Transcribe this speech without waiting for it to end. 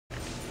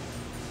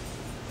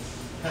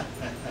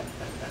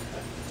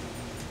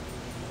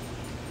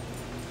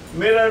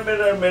Mirror,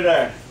 mirror,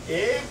 mirror.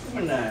 एक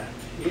minute.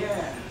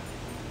 Yeah.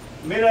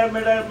 Mirror,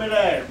 mirror,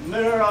 mirror.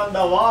 Mirror on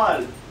the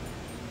wall.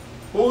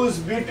 Who's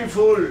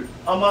beautiful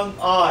among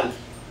all?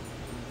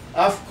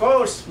 Of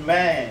course,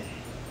 मैं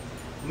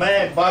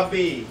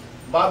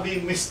बॉबी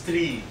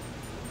मिस्त्री.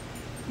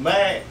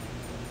 मैं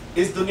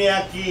इस दुनिया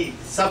की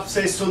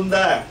सबसे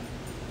सुंदर,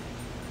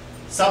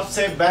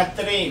 सबसे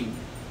बेहतरीन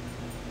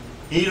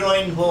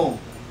हीरोइन हूँ.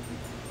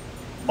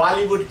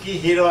 बॉलीवुड की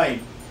हीरोइन.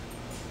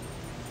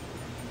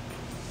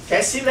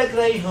 कैसी लग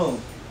रही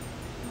हूँ?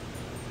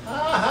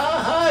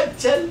 हाँ,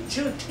 चल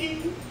झूठी.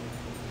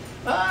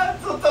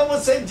 तू तो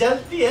मुझसे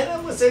जलती है ना,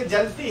 मुझसे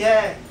जलती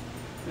है.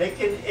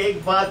 लेकिन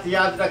एक बात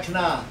याद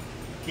रखना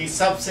कि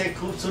सबसे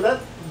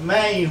खूबसूरत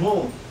मैं ही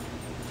हूँ.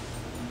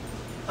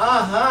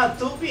 हाँ,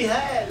 तू भी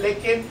है,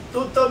 लेकिन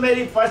तू तो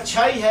मेरी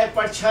परछाई है,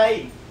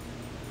 परछाई.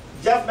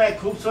 जब मैं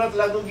खूबसूरत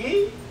लगूंगी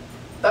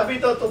तभी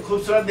तो तू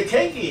खूबसूरत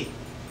दिखेगी.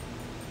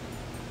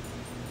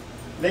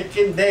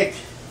 लेकिन देख,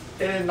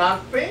 तेरे नाक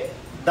पे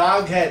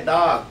दाग है,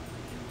 दाग.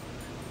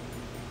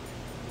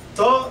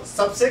 तो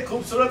सबसे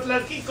खूबसूरत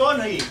लड़की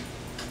कौन हुई?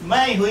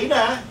 मैं ही हुई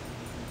ना.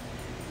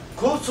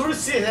 खूबसूरत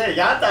से है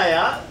याद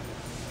आया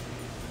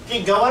कि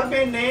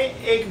गवर्नमेंट ने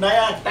एक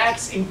नया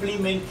टैक्स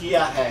इंप्लीमेंट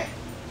किया है.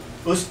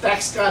 उस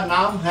टैक्स का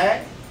नाम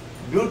है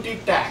ब्यूटी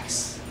टैक्स.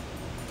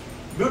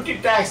 ब्यूटी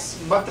टैक्स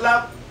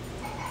मतलब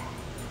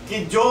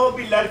कि जो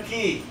भी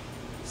लड़की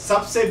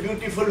सबसे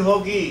ब्यूटीफुल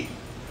होगी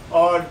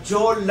और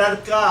जो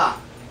लड़का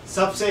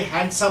सबसे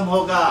हैंडसम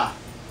होगा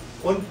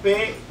उन पे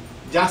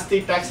जास्ती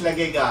टैक्स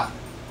लगेगा.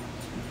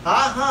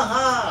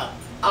 हाँ,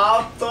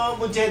 आप तो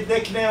मुझे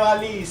देखने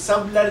वाली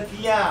सब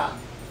लड़कियां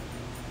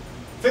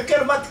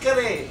फिक्र मत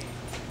करे,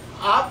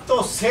 आप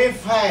तो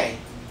सेफ है.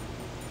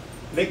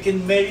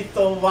 लेकिन मेरी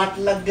तो वाट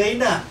लग गई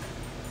ना.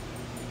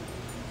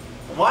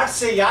 वाट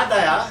से याद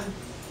आया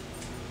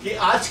कि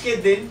आज के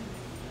दिन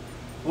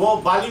वो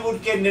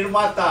बॉलीवुड के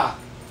निर्माता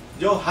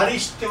जो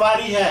हरीश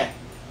तिवारी है,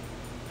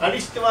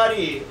 हरीश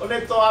तिवारी,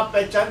 उन्हें तो आप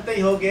पहचानते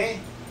ही होंगे.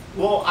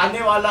 वो आने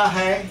वाला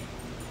है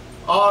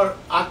और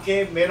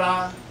आके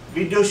मेरा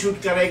वीडियो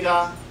शूट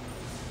करेगा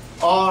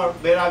और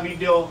मेरा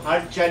वीडियो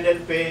हर चैनल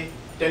पे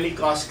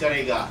टेलीकास्ट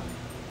करेगा.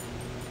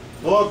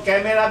 वो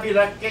कैमरा भी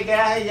रख के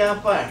गया है यहाँ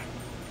पर.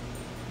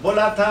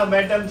 बोला था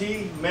मैडम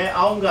जी मैं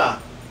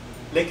आऊँगा,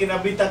 लेकिन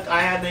अभी तक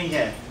आया नहीं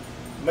है.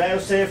 मैं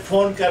उसे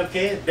फोन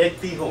करके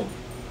देखती हूँ.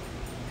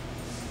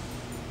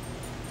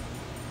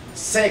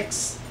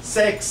 Sex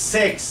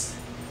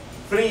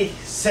free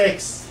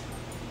sex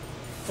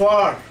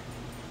for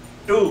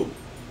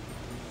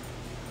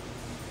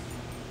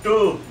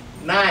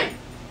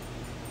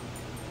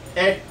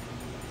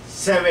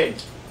 22987.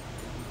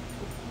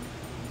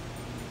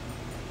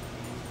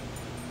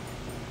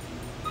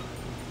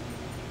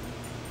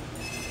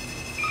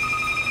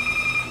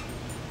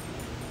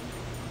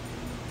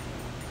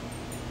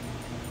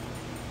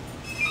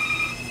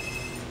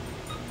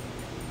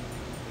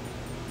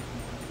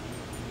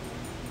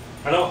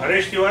 Hello,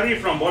 Harry Tiwari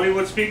from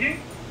Bollywood speaking.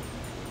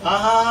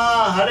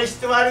 हाँ, हरीश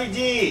तिवारी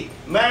जी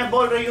मैं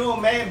बोल रही हूँ.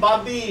 मैं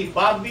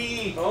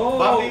बॉबी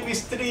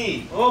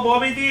मिस्त्री. ओ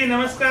बॉबी जी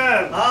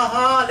नमस्कार.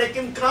 हाँ,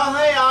 लेकिन कहाँ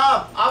है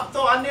आप? आप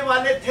तो आने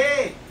वाले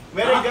थे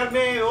मेरे घर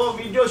में वो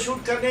वीडियो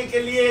शूट करने के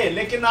लिए,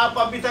 लेकिन आप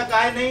अभी तक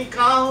आए नहीं.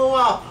 कहाँ हो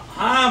आप?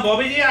 हाँ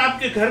बॉबी जी,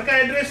 आपके घर का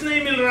एड्रेस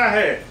नहीं मिल रहा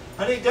है.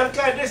 अरे घर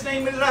का एड्रेस नहीं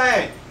मिल रहा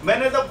है?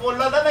 मैंने तो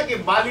बोला था ना कि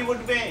बॉलीवुड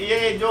में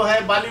ये जो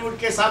है, बॉलीवुड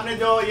के सामने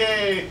जो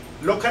ये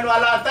लोखंड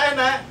वाला आता है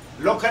ना,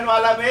 लोखंड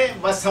वाला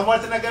में बस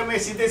समर्थ नगर में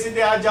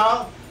सीधे आ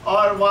जाओ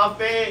और वहाँ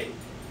पे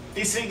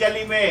तीसरी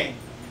गली में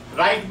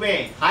राइट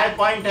में हाई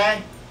पॉइंट है.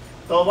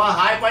 तो वहाँ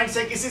हाई पॉइंट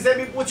से किसी से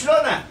भी पूछ लो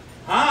ना.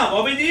 हाँ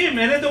बॉबी जी,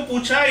 मैंने तो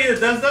पूछा, ये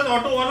 10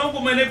 ऑटो वालों को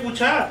मैंने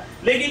पूछा,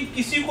 लेकिन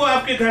किसी को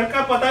आपके घर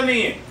का पता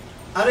नहीं है.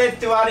 अरे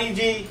तिवारी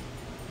जी,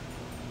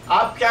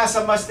 आप क्या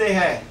समझते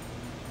हैं?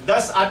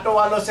 10 ऑटो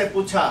वालों से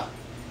पूछा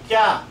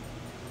क्या?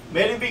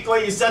 मेरी भी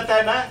कोई इज्जत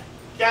है ना?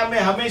 क्या मैं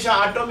हमेशा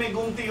ऑटो में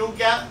घूमती हूँ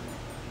क्या?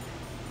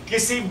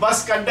 किसी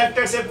बस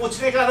कंडक्टर से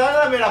पूछने का था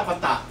ना मेरा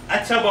पता.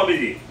 अच्छा बॉबी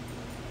जी,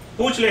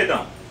 पूछ लेता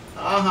हूँ.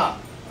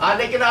 हाँ,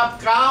 लेकिन आप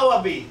कहाँ हो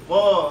अभी?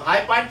 वो हाई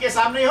पॉइंट के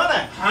सामने हो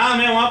ना? हाँ,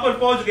 मैं वहाँ पर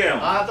पहुँच गया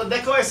हूँ. हाँ, तो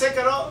देखो ऐसे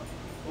करो,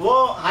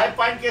 वो हाई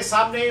पॉइंट के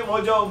सामने वो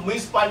जो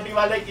म्युनिसिपालिटी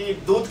वाले की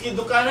दूध की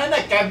दुकान है ना,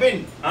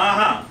 कैबिन.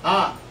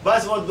 हाँ,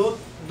 बस वो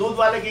दूध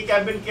वाले की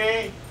कैबिन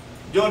के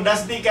जो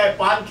नजदीक है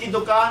पान की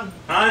दुकान.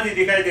 हाँ जी,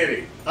 दिखाई दे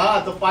रही.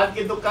 हाँ, तो पान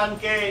की दुकान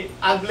के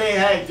अगले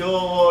है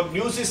जो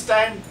न्यूज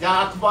स्टैंड,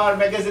 जहाँ अखबार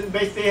मैगजीन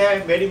बेचती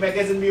है. मेरी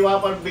मैगजीन भी वहाँ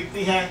पर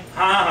बिकती है.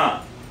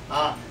 हाँ,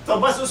 तो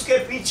बस उसके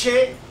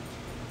पीछे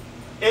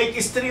एक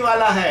इस्त्री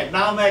वाला है,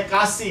 नाम है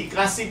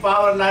काशी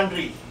पावर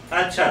लॉन्ड्री.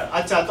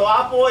 अच्छा, तो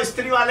आप वो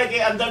इस्त्री वाले के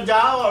अंदर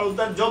जाओ और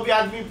उधर जो भी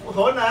आदमी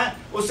हो ना,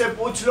 उससे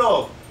पूछ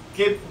लो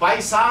कि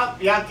भाई साहब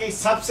यहाँ की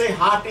सबसे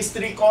हॉट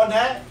स्त्री कौन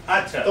है.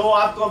 अच्छा, तो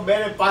आपको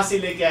मेरे पास ही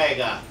लेके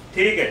आएगा.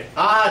 ठीक है.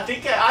 हाँ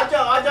ठीक है, आ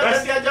जाओ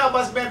जल्दी आ जाओ.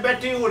 बस मैं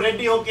बैठी हूँ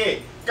रेडी होके,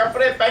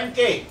 कपड़े पहन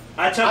के.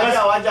 अच्छा,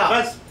 आ जाओ.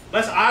 बस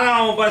बस आ रहा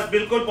हूँ, बस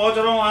बिल्कुल पहुंच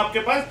रहा हूँ आपके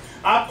पास।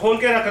 आप खोल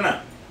के रखना।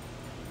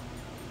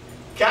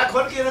 क्या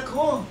खोल के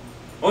रखूं?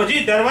 ओ जी,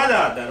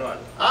 दरवाजा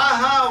दरवाजा। हाँ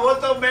हाँ, वो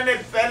तो मैंने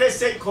पहले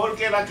से खोल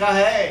के रखा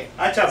है।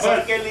 अच्छा, बस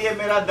सबके लिए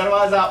मेरा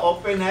दरवाजा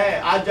ओपन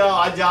है। आ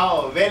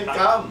जाओ,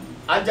 वेलकम,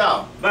 आ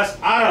जाओ। बस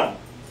आ रहा हूँ।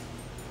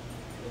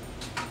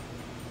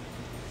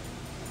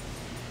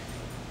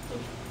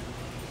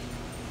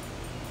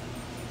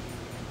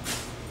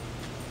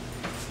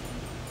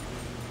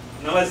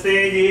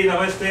 नमस्ते जी,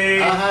 नमस्ते।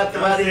 हाँ हाँ,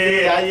 तिवारी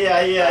जी, आइए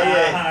आइए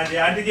आइए। हाँ जी,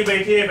 आंटी जी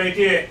बैठिए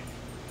बैठिए।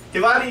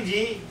 तिवारी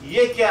जी,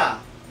 ये क्या?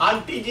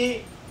 आंटी जी,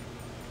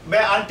 मैं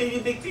आंटी जी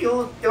दिखती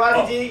हूँ।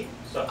 तिवारी जी,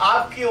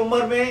 आपकी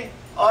उम्र में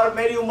और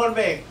मेरी उम्र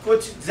में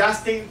कुछ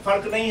ज्यादा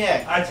फर्क नहीं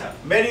है। अच्छा,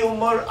 मेरी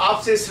उम्र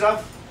आपसे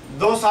सिर्फ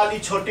 2 साल ही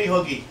छोटी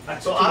होगी।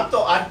 अच्छा, तो आप तो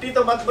आंटी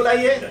तो मत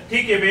बुलाइए।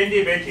 ठीक है बहन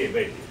जी, बैठिए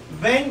बैठिए।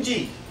 बहन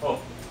जी? ओ,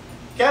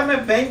 क्या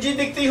मैं बहन जी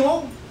दिखती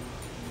हूँ?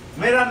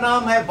 मेरा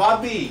नाम है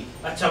बॉबी।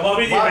 अच्छा,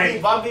 बॉबी जी,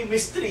 बॉबी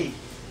मिस्त्री।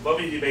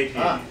 बॉबी जी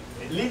बैठिए। हाँ,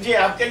 लीजिए,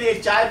 आपके लिए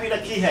चाय भी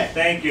रखी है।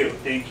 Thank you,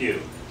 thank you.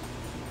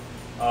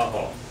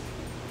 ओहो,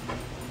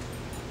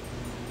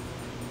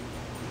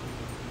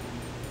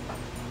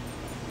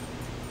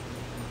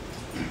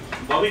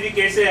 बॉबी जी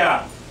कैसे हैं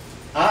आप?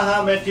 हाँ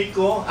हाँ, मैं ठीक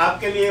हूँ।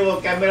 आपके लिए वो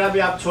कैमरा भी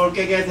आप छोड़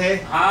के गए थे।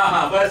 हाँ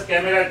हाँ, बस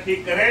कैमरा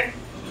ठीक करें।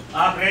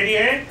 आप रेडी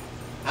हैं?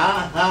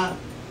 हाँ हाँ,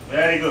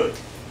 वेरी गुड।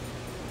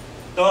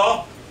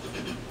 तो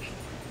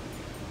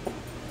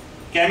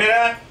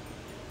कैमरा,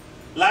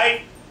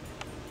 लाइट,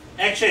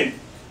 एक्शन।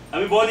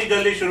 अभी बहुत ही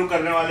जल्दी शुरू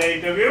करने वाले हैं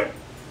इंटरव्यू।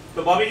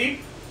 तो बॉबी जी,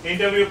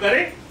 इंटरव्यू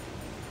करें।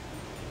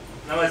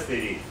 नमस्ते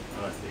जी,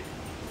 नमस्ते।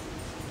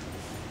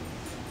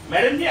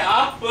 मैडम जी,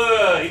 आप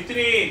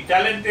इतनी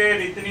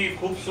टैलेंटेड, इतनी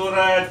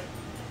खूबसूरत,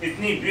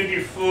 इतनी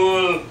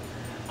ब्यूटीफुल,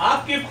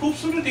 आपके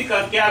खूबसूरती का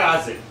क्या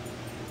राज है?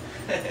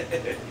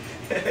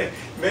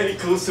 मेरी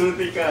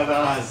खूबसूरती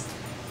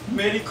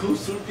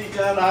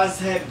का राज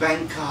है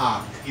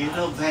बैंकॉक। You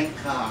know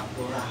Bangkok.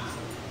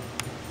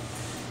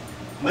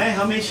 मैं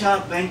हमेशा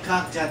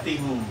बैंकॉक जाती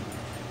हूँ।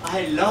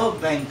 I love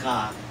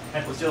Bangkok.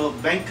 जो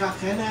बैंकॉक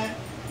है ना,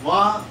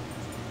 वहाँ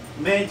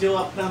मैं जो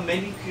अपना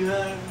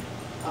मैनिक्योर,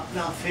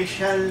 अपना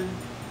फेशियल,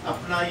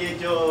 अपना ये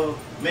जो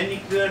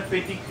मैनिक्योर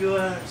पेडिक्योर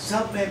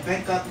सब मैं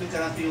बैंकॉक में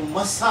कराती हूँ।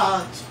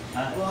 मसाज,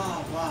 वाह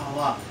वाह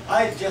वाह,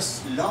 I just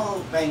love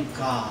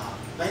Bangkok.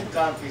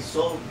 Bangkok is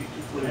so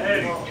beautiful.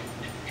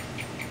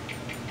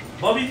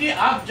 Bobby जी,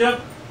 आप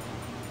जब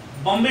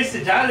बॉम्बे से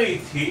जा रही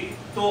थी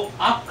तो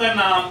आपका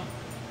नाम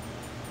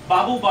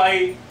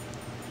बाबूबाई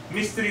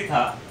मिस्त्री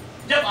था।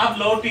 जब आप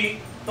लौटी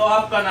तो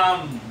आपका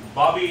नाम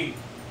बॉबी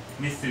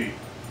मिस्त्री।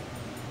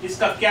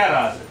 इसका क्या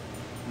राज है?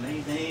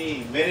 नहीं,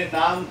 मेरे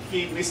नाम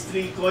की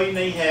मिस्त्री कोई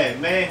नहीं है।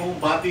 मैं हूँ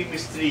बॉबी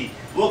मिस्त्री।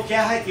 वो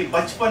क्या है कि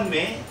बचपन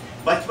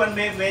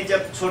में मैं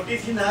जब छोटी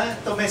थी ना,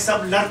 तो मैं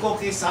सब लड़कों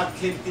के साथ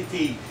खेलती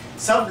थी।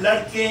 सब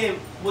लड़के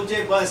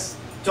मुझे बस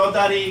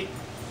चौधारी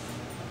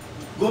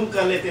गुम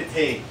कर लेते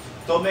थे।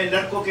 तो मैं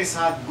लड़कों के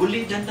साथ गुल्ली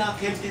डंडा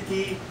खेलती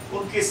थी,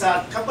 उनके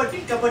साथ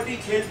कबड्डी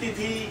खेलती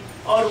थी।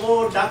 और वो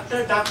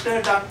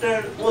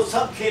डॉक्टर वो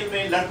सब खेल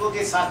में लड़कों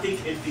के साथ ही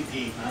खेलती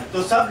थी।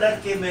 तो सब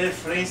लड़के मेरे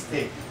फ्रेंड्स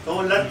थे। तो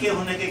वो लड़के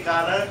होने के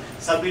कारण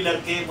सभी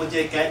लड़के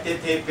मुझे कहते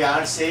थे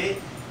प्यार से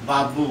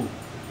बाबू,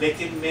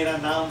 लेकिन मेरा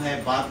नाम है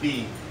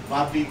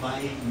बॉबी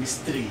भाई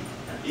मिस्त्री।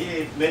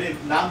 ये मेरे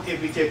नाम के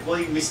पीछे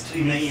कोई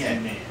मिस्ट्री नहीं है।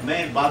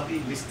 मैं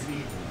बॉबी मिस्त्री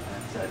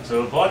हूँ। अच्छा,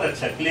 बहुत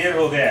अच्छा, क्लियर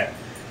हो गया।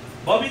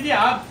 बॉबी जी,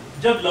 आप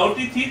जब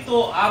लौटी थी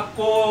तो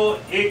आपको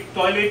एक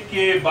टॉयलेट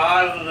के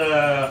बाहर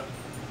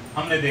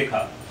हमने देखा।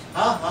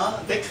 हाँ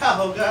हाँ, देखा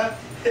होगा।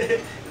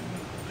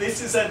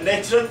 This is a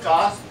natural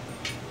cause.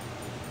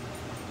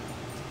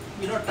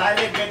 You know,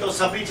 toilet में तो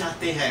सभी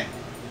जाते हैं।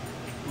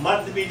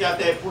 मर्द भी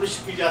जाते हैं, पुरुष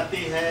भी जाते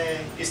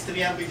हैं,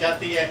 स्त्रियां भी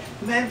जाती है,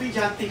 मैं भी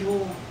जाती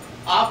हूँ,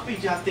 आप भी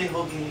जाते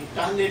होंगे।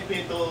 टॉयलेट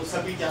में तो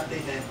सभी जाते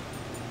हैं।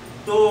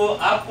 तो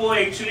आपको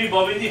एक्चुअली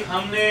बॉबी जी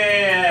हमने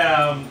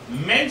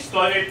मेंस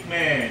टॉयलेट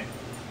में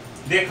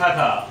देखा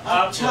था।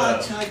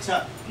 अच्छा।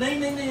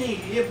 नहीं,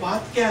 ये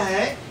बात क्या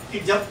है कि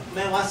जब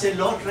मैं वहां से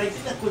लौट रही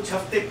थी ना कुछ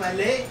हफ्ते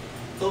पहले,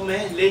 तो मैं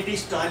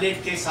लेडीज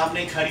टॉयलेट के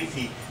सामने खड़ी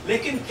थी।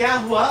 लेकिन क्या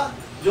हुआ,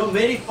 जो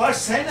मेरी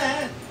पर्स है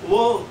ना,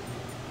 वो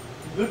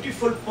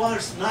ब्यूटीफुल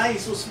पर्स,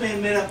 नाइस, उसमें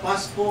मेरा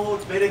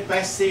पासपोर्ट, मेरे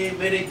पैसे,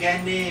 मेरे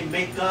गहने,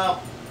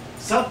 मेकअप,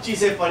 सब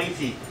चीजें पड़ी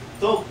थी।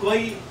 तो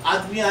कोई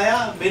आदमी आया,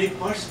 मेरी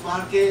पर्स मार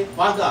के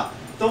भागा।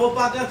 तो वो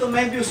भागा तो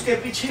मैं भी उसके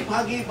पीछे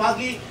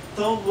भागी।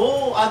 तो वो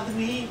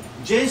आदमी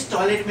जेंट्स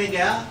टॉयलेट में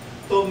गया,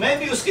 तो मैं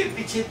भी उसके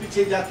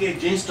पीछे जाके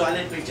जेंट्स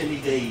टॉयलेट में चली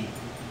गई।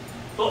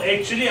 तो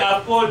एक्चुअली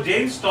आपको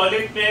जेंट्स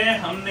टॉयलेट में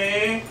हमने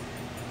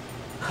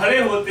खड़े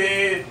होते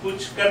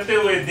कुछ करते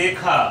हुए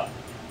देखा।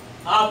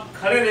 आप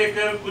खड़े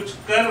रहकर कुछ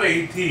कर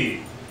रही थी।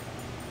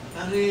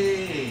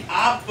 अरे,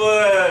 आप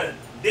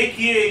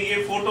देखिए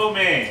ये फोटो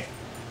में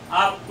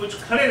आप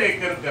कुछ खड़े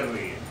रहकर कर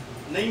रही है।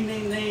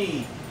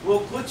 नहीं, वो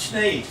कुछ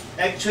नहीं।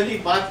 एक्चुअली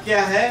बात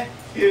क्या है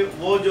कि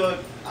वो जो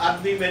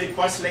आदमी मेरी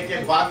पर्स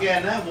लेके भाग गया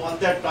ना, वो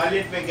अंदर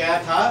टॉयलेट में गया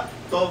था।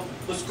 तो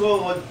उसको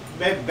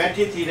मैं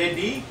बैठी थी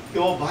रेडी कि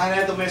वो बाहर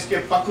है तो मैं इसके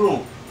पकड़ूं,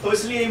 तो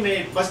इसलिए मैं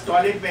बस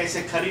टॉयलेट में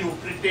ऐसे खड़ी हूँ,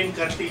 प्रिटेंड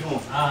करती हूँ।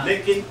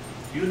 लेकिन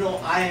you know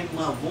I am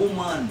a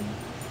woman,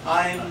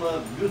 I am a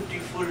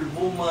beautiful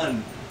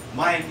woman,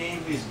 my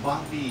name is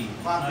Bobby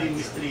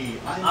मिस्त्री,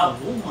 आई एम अ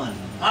वुमन।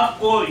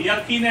 आपको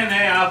यकीनन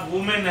है आप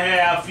वुमेन है,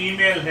 आप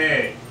फीमेल है?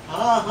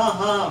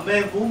 हाँ,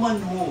 मैं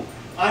वुमन हूँ,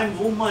 I am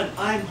woman,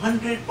 I am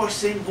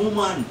 100%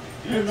 woman,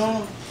 you know,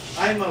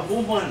 I am a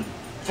woman,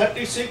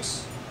 36,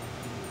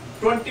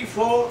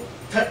 24,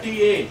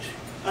 38,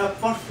 a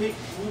perfect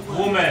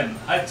woman.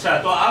 अच्छा,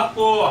 तो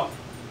आपको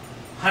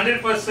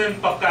 100%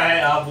 पक्का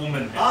है आप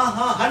वुमेन है?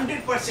 हाँ,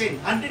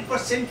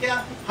 100% क्या,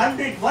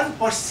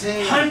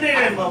 101%,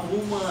 I'm a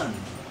woman.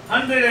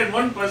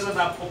 101%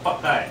 आपको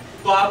पक्का है,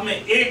 तो आप में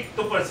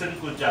 1%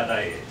 कुछ ज्यादा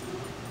है।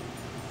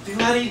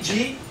 तिवारी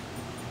जी,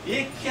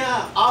 ये क्या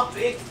आप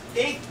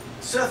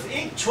सिर्फ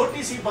एक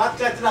छोटी सी बात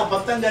का इतना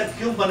बतंगड़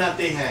क्यों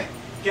बनाते हैं?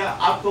 क्या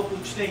आपको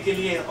पूछने के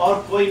लिए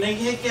और कोई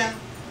नहीं है क्या?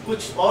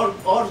 कुछ और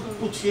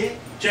पूछिए।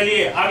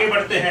 चलिए आगे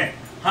बढ़ते हैं।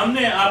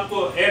 हमने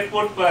आपको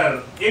एयरपोर्ट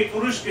पर एक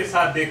पुरुष के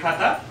साथ देखा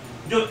था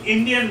जो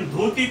इंडियन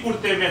धोती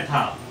कुर्ते में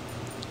था।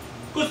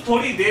 कुछ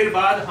थोड़ी देर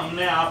बाद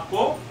हमने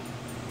आपको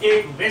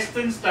एक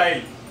वेस्टर्न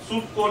स्टाइल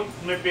सूट कोट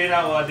में पहना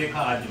हुआ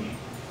देखा आदमी।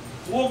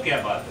 वो क्या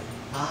बात है?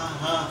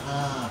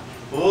 हाँ,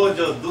 वो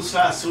जो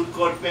दूसरा सूट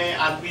कोट में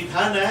आदमी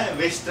था ना,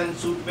 वेस्टर्न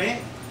सूट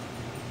में,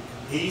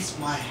 he is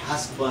my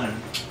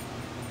husband,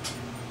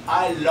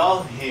 I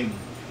love him,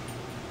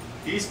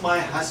 he is my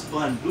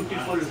husband,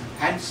 beautiful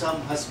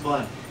handsome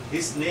husband,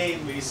 his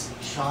name is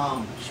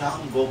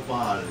Shyam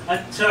Gopal.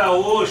 अच्छा,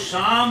 वो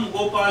श्याम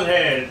गोपाल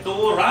है, तो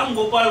वो राम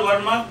गोपाल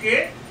वर्मा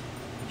के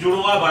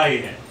जुड़वा भाई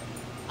है।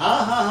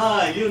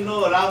 हाँ, you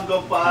know Ram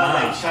Gopal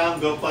and Shyam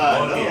Gopal.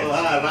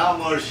 हाँ,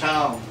 राम और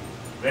Shyam.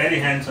 Very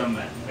handsome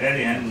man,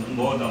 very handsome,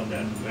 both of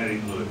them, very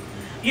good.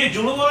 ये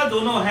जुड़वा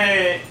दोनों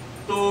है,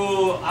 तो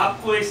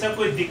आपको ऐसा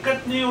कोई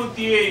दिक्कत नहीं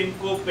होती है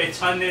इनको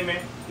पहचानने में?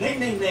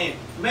 नहीं,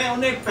 मैं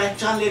उन्हें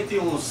पहचान लेती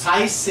हूँ,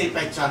 साइज से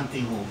पहचानती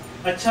हूँ।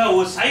 अच्छा,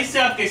 वो साइज से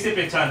आप कैसे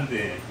पहचानते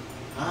हैं?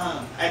 हाँ,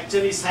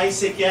 एक्चुअली साइज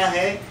से क्या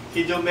है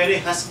कि जो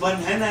मेरे हस्बैंड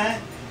है ना,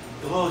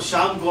 वो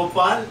श्याम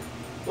गोपाल,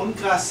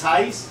 उनका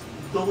साइज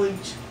 2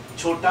 इंच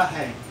छोटा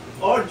है,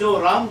 और जो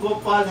राम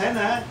गोपाल है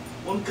ना,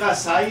 उनका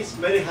साइज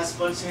मेरे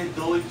हस्बैंड से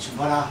 2 इंच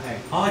बड़ा है।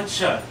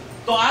 अच्छा,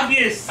 तो आप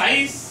ये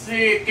साइज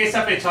से कैसा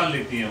पहचान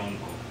लेती हैं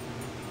उनको?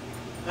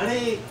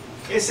 अरे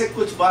ऐसे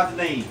कुछ बात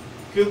नहीं,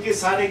 क्योंकि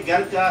सारे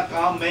घर का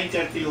काम मैं ही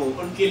करती हूँ,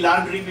 उनकी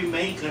लॉन्ड्री भी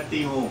मैं ही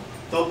करती हूँ,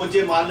 तो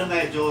मुझे मालूम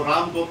है जो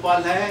राम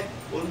गोपाल है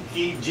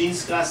उनकी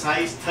जीन्स का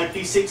साइज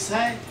 36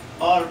 है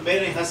और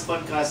मेरे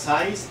हस्बैंड का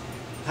साइज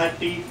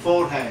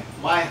 34 है।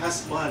 My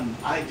husband,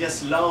 I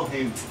just love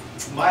him,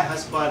 my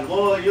husband,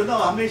 वो यू नो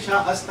हमेशा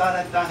हंसता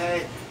रहता है,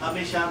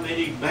 हमेशा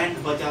मेरी बैंड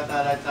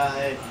बजाता रहता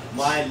है,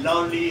 माय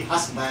लवली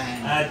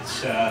हस्बैंड।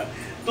 अच्छा,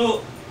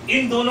 तो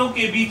इन दोनों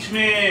के बीच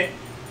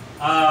में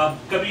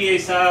कभी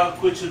ऐसा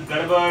कुछ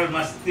गड़बड़,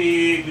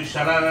 मस्ती, कुछ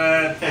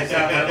शरारत, ऐसा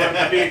गड़बड़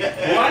कभी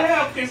हुआ है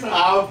आपके साथ?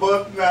 आप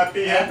बहुत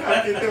नाटी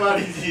है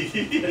तिवारी जी।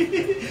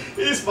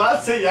 इस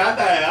बात से याद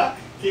आया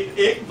कि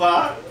एक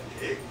बार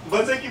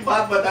मजे की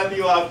बात बतानी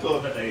हो आपको।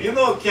 यू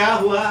नो क्या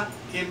हुआ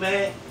कि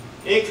मैं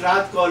एक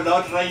रात को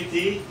लौट रही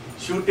थी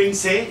शूटिंग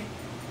से,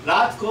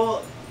 रात को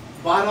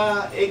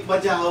 12-1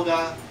 बजा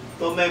होगा,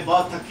 तो मैं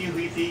बहुत थकी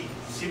हुई थी,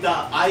 सीधा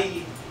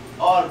आई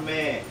और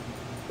मैं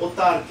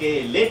उतार के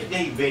लेट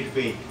गई बेड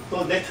पे,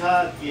 तो देखा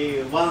कि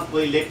वहाँ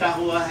कोई लेटा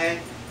हुआ है,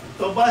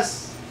 तो बस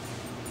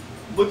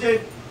मुझे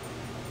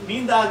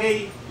नींद आ गई।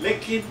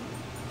 लेकिन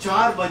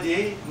 4 बजे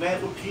मैं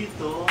उठी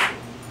तो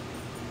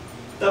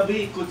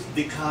तभी कुछ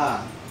दिखा।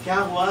 क्या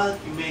हुआ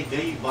कि मैं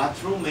गई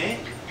बाथरूम में,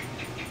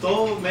 तो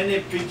मैंने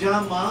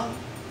पिजामा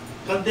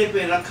कंधे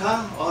पे रखा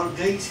और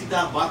गई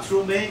सीधा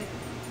बाथरूम में,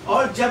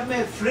 और जब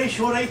मैं फ्रेश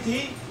हो रही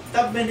थी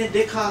तब मैंने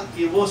देखा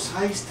कि वो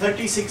साइज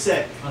 36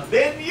 है।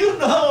 Then you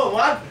know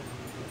what?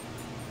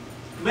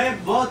 मैं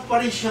बहुत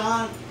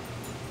परेशान,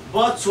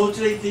 बहुत सोच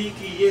रही थी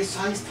कि ये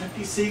साइज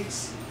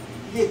 36,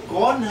 ये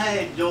कौन है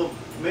जो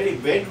मेरी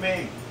बेड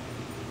में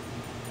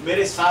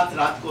मेरे साथ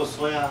रात को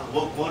सोया,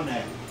 वो कौन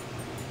है?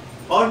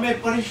 और मैं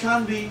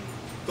परेशान भी,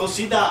 तो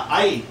सीधा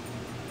आई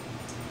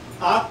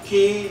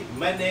आके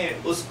मैंने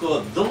उसको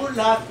 2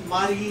 लात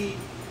मारी,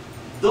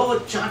 2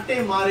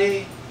 चांटे मारे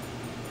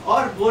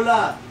और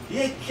बोला,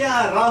 ये क्या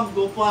राम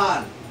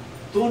गोपाल,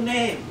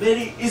 तूने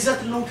मेरी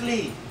इज्जत लूट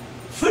ली,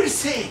 फिर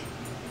से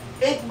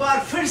एक बार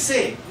फिर से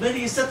मेरी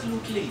इज्जत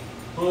लूट ली।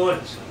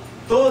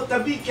 तो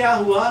तभी क्या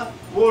हुआ,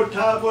 वो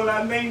उठा, बोला,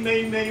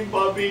 नहीं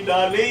Bobby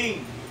darling,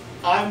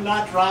 I am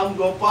not Ram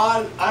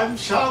Gopal, I am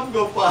Shyam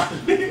Gopal.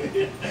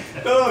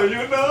 तो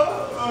यू नो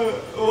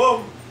वो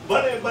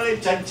बड़े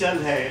चंचल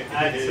है।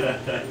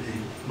 अच्छा,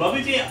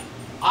 बॉबी जी,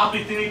 आप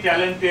इतनी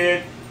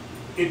टैलेंटेड,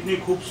 इतनी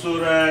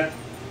खूबसूरत,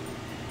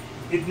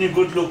 इतनी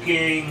गुड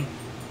लुकिंग,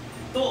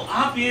 तो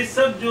आप ये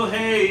सब जो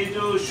है, ये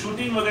जो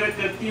शूटिंग वगैरह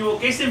करती हैं, वो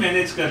कैसे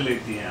मैनेज कर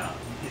लेती हैं आप?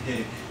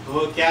 वो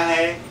क्या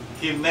है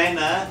कि मैं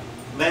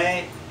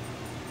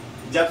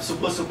जब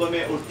सुबह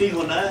में उठती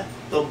हूँ ना,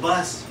 तो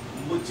बस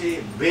मुझे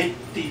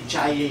बेटी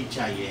चाहिए ही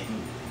चाहिए।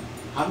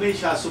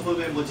 हमेशा सुबह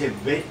में मुझे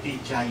बेटी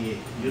चाहिए,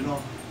 यू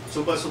नो।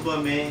 सुबह सुबह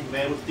में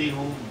मैं उठती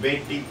हूँ,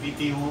 बेटी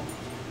पीती हूँ,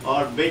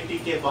 और बेटी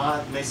के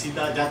बाद मैं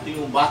सीधा जाती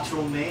हूँ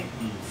बाथरूम में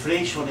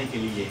फ्रेश होने के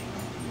लिए,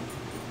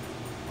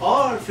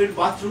 और फिर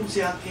बाथरूम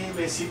से आके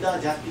मैं सीधा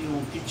जाती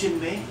हूँ किचन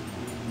में।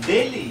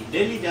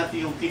 डेली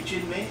जाती हूँ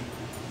किचन में,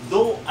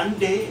 2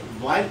 अंडे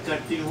बॉयल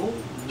करती हूँ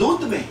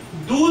दूध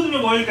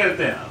में बॉईल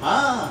करते हैं।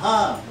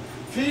 हाँ।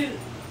 फिर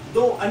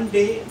 2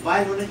 अंडे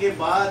बॉयल होने के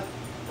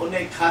बाद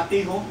उन्हें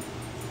खाती हूँ,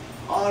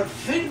 और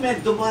फिर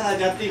मैं दोबारा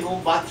जाती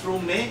हूँ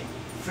बाथरूम में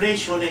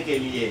फ्रेश होने के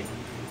लिए।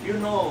 You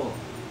know,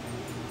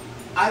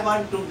 I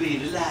want to be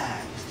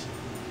relaxed,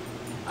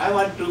 I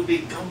want to be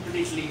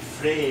completely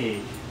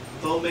fresh.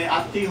 तो मैं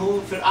आती हूँ,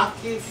 फिर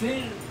आके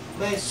फिर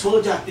मैं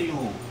सो जाती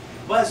हूँ,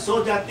 बस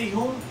सो जाती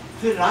हूँ।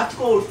 फिर रात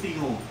को उठती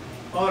हूँ,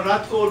 और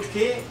रात को उठ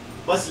के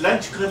बस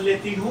लंच कर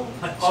लेती हूँ।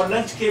 अच्छा। और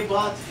लंच के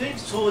बाद फिर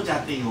सो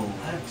जाती हूँ।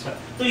 अच्छा,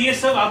 तो ये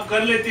सब आप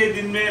कर लेते हैं,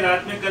 दिन में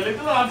रात में कर लेते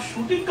हो। तो आप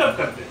शूटिंग कब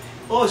करते हैं?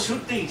 ओ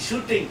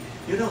शूटिंग,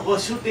 यू नो, वो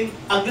शूटिंग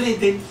अगले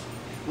दिन,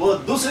 वो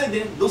दूसरे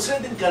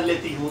दिन कर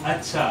लेती हूँ।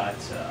 अच्छा,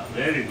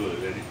 वेरी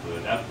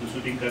गुड। आप तो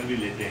शूटिंग कर भी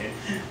लेते हैं।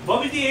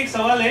 बॉबी जी, एक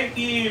सवाल है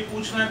कि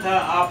पूछना था,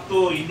 आप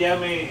तो इंडिया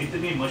में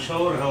इतनी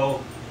मशहूर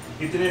हो,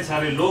 इतने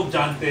सारे लोग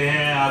जानते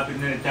हैं, आप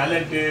इतने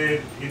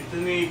टैलेंटेड,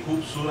 इतनी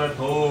खूबसूरत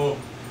हो।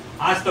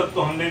 आज तक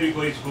तो हमने भी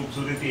कोई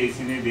खूबसूरती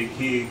ऐसी नहीं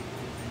देखी।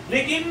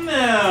 लेकिन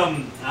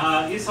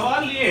ये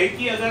सवाल ये है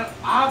कि अगर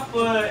आप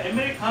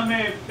अमेरिका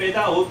में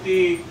पैदा होती,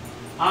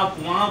 आप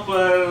वहाँ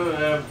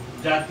पर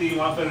जाती,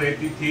 वहाँ पर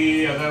रहती थी,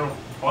 अगर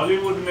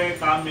हॉलीवुड में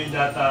काम मिल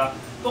जाता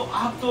तो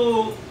आप तो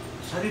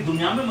सारी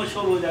दुनिया में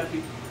मशहूर हो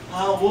जाती।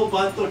 हाँ, वो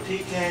बात तो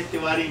ठीक है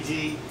तिवारी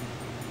जी।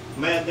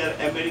 मैं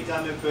अगर अमेरिका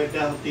में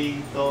पैदा होती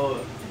तो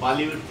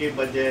बॉलीवुड के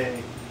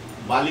बजाय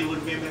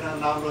बॉलीवुड में मेरा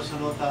नाम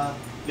रोशन होता।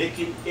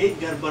 लेकिन एक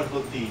गड़बड़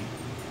होती।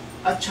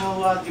 अच्छा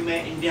हुआ कि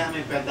मैं इंडिया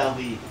में पैदा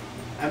हुई,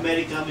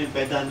 अमेरिका में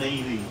पैदा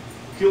नहीं हुई।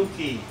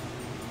 क्योंकि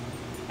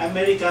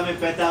अमेरिका में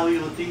पैदा हुई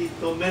होती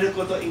तो मेरे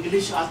को तो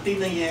इंग्लिश आती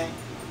नहीं है,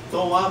 तो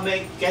वहाँ मैं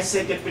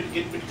कैसे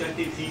गिटपिट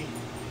करती थी।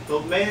 तो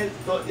मैं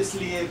तो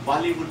इसलिए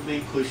बॉलीवुड में ही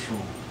खुश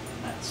हूँ।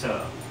 अच्छा,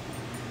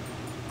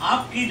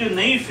 आपकी जो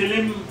नई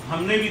फिल्म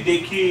हमने भी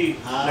देखी,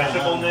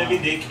 दर्शकों ने भी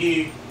देखी,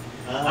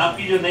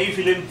 आपकी जो नई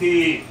फिल्म थी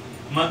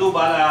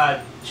मधुबाला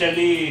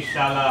चली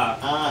शाला,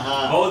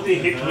 बहुत ही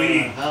हिट हुई।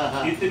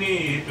 इतनी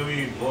हिट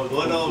हुई,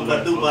 बहुत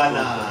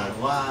मधुबाला,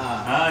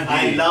 वाह,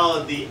 I love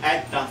the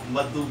act of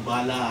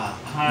Madhubala.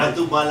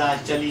 Madhubala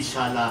चली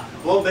शाला,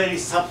 वो मेरी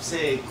सबसे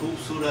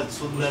खूबसूरत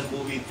सुंदर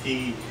मूवी थी।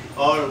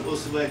 और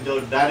उसमें जो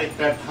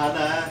डायरेक्टर था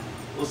ना,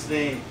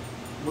 उसने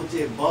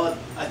मुझे बहुत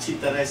अच्छी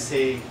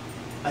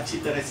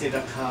तरह से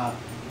रखा।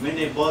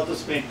 मैंने बहुत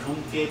उसमें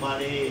ठुमके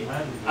मारे,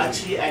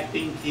 अच्छी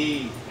एक्टिंग की,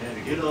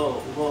 यू नो।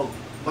 वो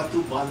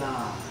मधुबाला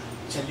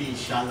चली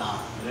शाला।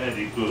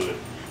 Very good.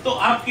 तो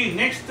आपकी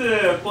नेक्स्ट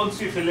कौन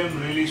सी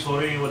फिल्म रिलीज हो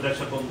रही है, वो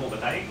दर्शकों को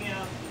बताएंगे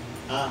आप?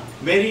 हाँ,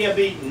 मेरी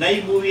अभी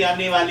नई मूवी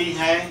आने वाली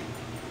है,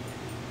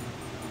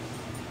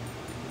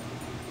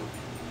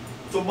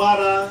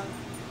 तुम्हारा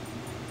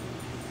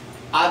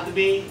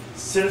आदमी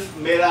सिर्फ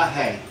मेरा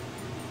है।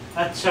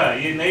 अच्छा,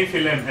 ये नई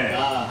फिल्म है।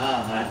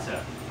 हाँ।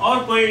 अच्छा,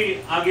 और कोई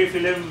आगे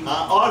फिल्म?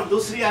 हाँ, और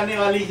दूसरी आने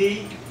वाली ही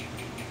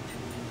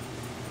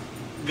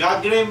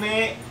घाघरे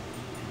में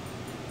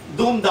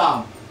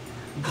धूमधाम।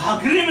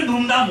 घाघरे में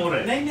धूमधाम हो रहा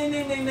है?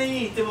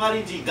 नहीं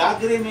तिवारी जी,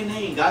 घाघरे में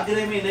नहीं,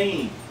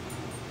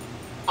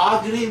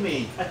 आगरे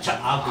में। अच्छा,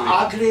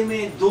 आगरे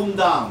में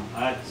धूमधाम।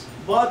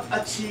 अच्छा, बहुत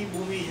अच्छी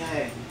मूवी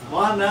है।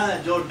 वहाँ ना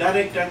जो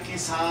डायरेक्टर के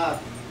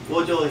साथ,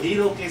 वो जो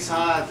हीरो के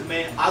साथ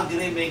मैं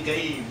आगरे में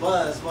गई,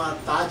 बस वहाँ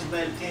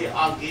ताजमहल के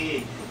आगे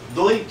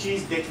 2 ही चीज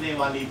देखने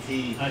वाली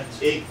थी।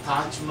 अच्छा। एक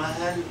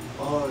ताजमहल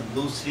और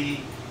दूसरी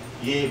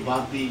ये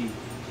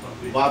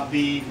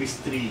बॉबी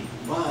मिस्त्री,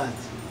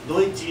 बस 2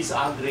 ही चीज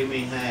आगरे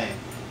में है।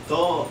 तो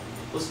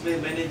उसमें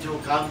मैंने जो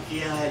काम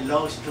किया है,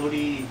 लव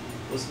स्टोरी,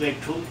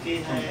 उसमें ठुमके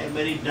है,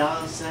 मेरी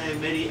डांस है,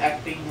 मेरी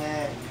एक्टिंग है,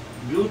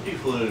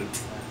 ब्यूटीफुल।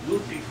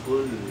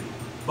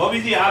 बॉबी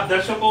जी, आप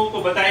दर्शकों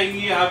को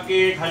बताएंगी, आपके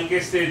एक हल्के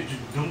से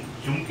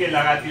झुमके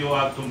लगाती हो,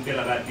 आप ठुमके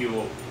लगाती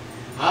हो।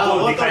 हाँ,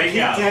 वो तो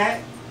ठीक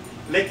है।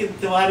 लेकिन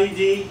तिवारी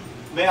जी,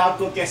 मैं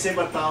आपको कैसे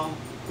बताऊं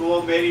कि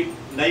वो मेरी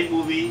नई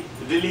मूवी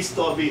रिलीज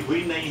तो अभी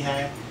हुई नहीं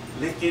है,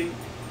 लेकिन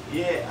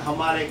ये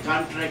हमारे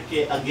कॉन्ट्रैक्ट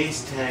के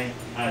अगेंस्ट है।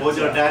 अच्छा। वो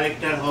जो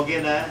डायरेक्टर हो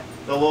गए ना,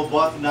 तो वो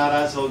बहुत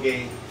नाराज हो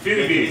गए।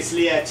 फिर भी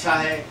इसलिए अच्छा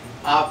है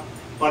आप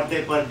पर्दे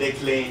पर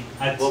देख लें।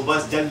 अच्छा। वो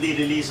बस जल्दी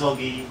रिलीज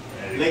होगी।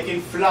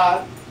 लेकिन फिलहाल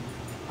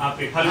आप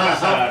एक हल्का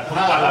सा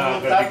ठुमका लगा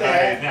कर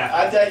दिखाएं।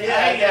 आ जाइए।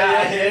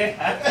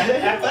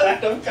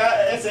 ठुमका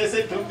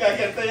ऐसे ठुमका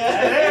करते हैं।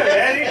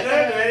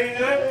 Very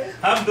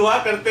good. हम दुआ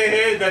करते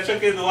हैं, दर्शक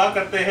के दुआ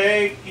करते हैं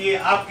कि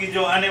आपकी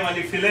जो आने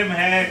वाली फिल्म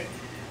है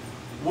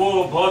वो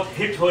बहुत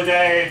हिट हो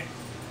जाए,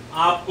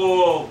 आपको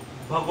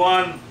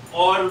भगवान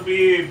और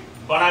भी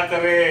बड़ा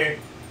करे,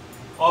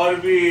 और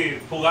भी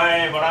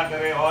फुगाए बड़ा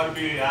करे, और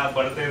भी आप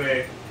बढ़ते रहे।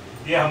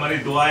 ये हमारी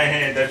दुआएं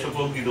हैं,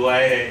 दर्शकों की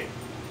दुआएं हैं।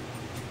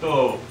 तो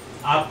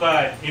आपका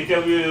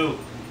इंटरव्यू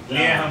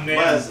लिए हमने,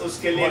 बस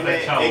उसके लिए बहुत मैं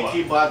अच्छा एक हुआ।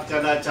 ही बात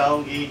करना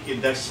चाहूंगी कि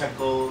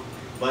दर्शकों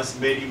बस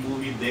मेरी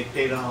मूवी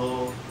देखते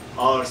रहो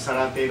और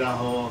सराहते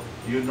रहो।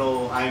 You know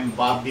I am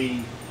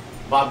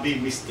Bobby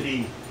मिस्त्री,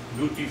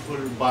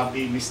 ब्यूटीफुल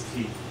बॉबी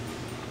मिस्त्री।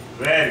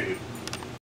 Very good.